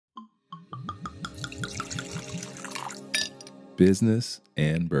Business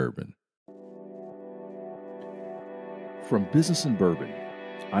and Bourbon. From Business and Bourbon,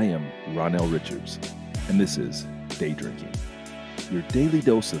 I am Ronell Richards, and this is Day Drinking, your daily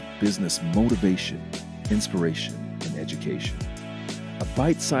dose of business motivation, inspiration, and education. A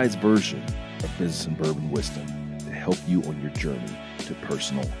bite-sized version of Business and Bourbon wisdom to help you on your journey to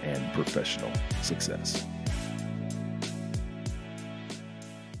personal and professional success.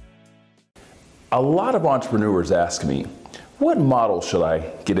 A lot of entrepreneurs ask me, what model should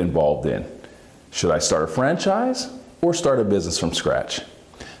I get involved in? Should I start a franchise or start a business from scratch?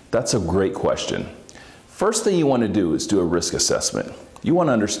 That's a great question. First thing you want to do is do a risk assessment. You want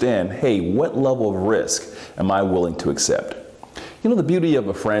to understand, hey, what level of risk am I willing to accept? You know, the beauty of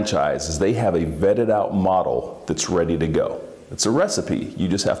a franchise is they have a vetted out model that's ready to go. It's a recipe you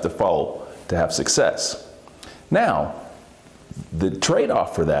just have to follow to have success. Now, the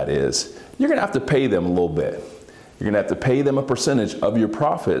trade-off for that is you're going to have to pay them a little bit. You're going to have to pay them a percentage of your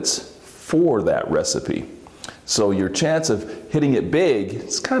profits for that recipe. So your chance of hitting it big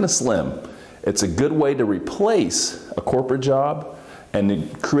is kind of slim. It's a good way to replace a corporate job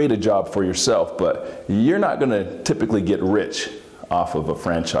and create a job for yourself, but you're not going to typically get rich off of a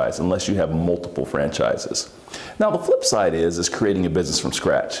franchise unless you have multiple franchises. Now the flip side is creating a business from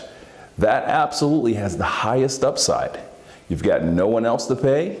scratch. That absolutely has the highest upside. You've got no one else to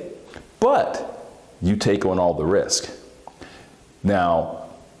pay, but you take on all the risk. Now,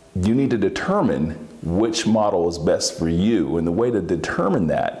 you need to determine which model is best for you, and the way to determine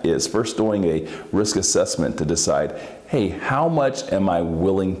that is first doing a risk assessment to decide, hey, how much am I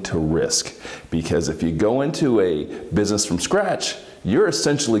willing to risk? Because if you go into a business from scratch, you're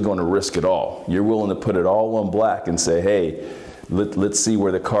essentially going to risk it all. You're willing to put it all on black and say, hey, let's see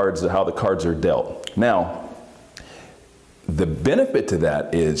where how the cards are dealt. Now, the benefit to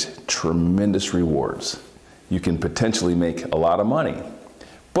that is tremendous rewards. You can potentially make a lot of money,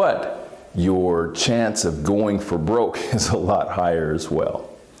 but your chance of going for broke is a lot higher as well.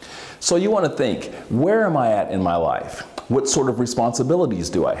 So you want to think, where am I at in my life? What sort of responsibilities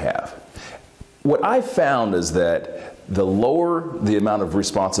do I have? What I've found is that the lower the amount of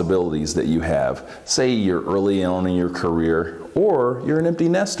responsibilities that you have, say you're early on in your career or you're an empty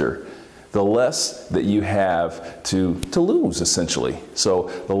nester, the less that you have to lose, essentially. So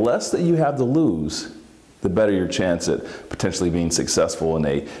the less that you have to lose, the better your chance at potentially being successful in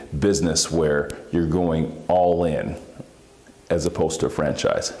a business where you're going all in as opposed to a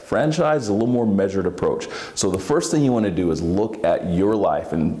franchise. Franchise is a little more measured approach. So the first thing you want to do is look at your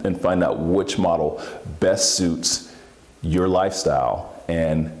life and find out which model best suits your lifestyle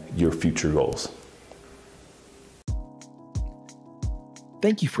and your future goals.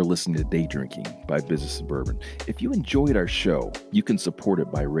 Thank you for listening to Day Drinking by Business and Bourbon. If you enjoyed our show, you can support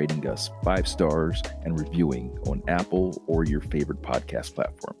it by rating us 5 stars and reviewing on Apple or your favorite podcast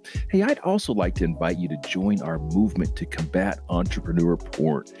platform. Hey, I'd also like to invite you to join our movement to combat entrepreneur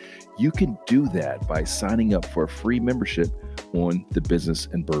porn. You can do that by signing up for a free membership on the Business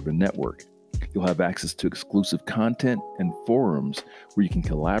and Bourbon Network. You'll have access to exclusive content and forums where you can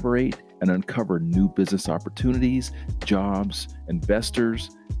collaborate and uncover new business opportunities, jobs,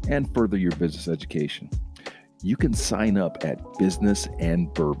 investors, and further your business education. You can sign up at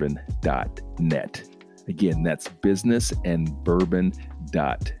businessandbourbon.net. Again, that's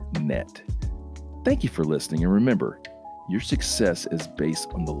businessandbourbon.net. Thank you for listening, and remember, your success is based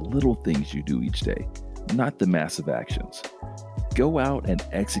on the little things you do each day, not the massive actions. Go out and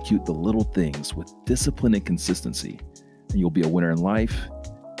execute the little things with discipline and consistency, and you'll be a winner in life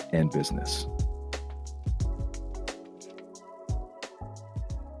and business.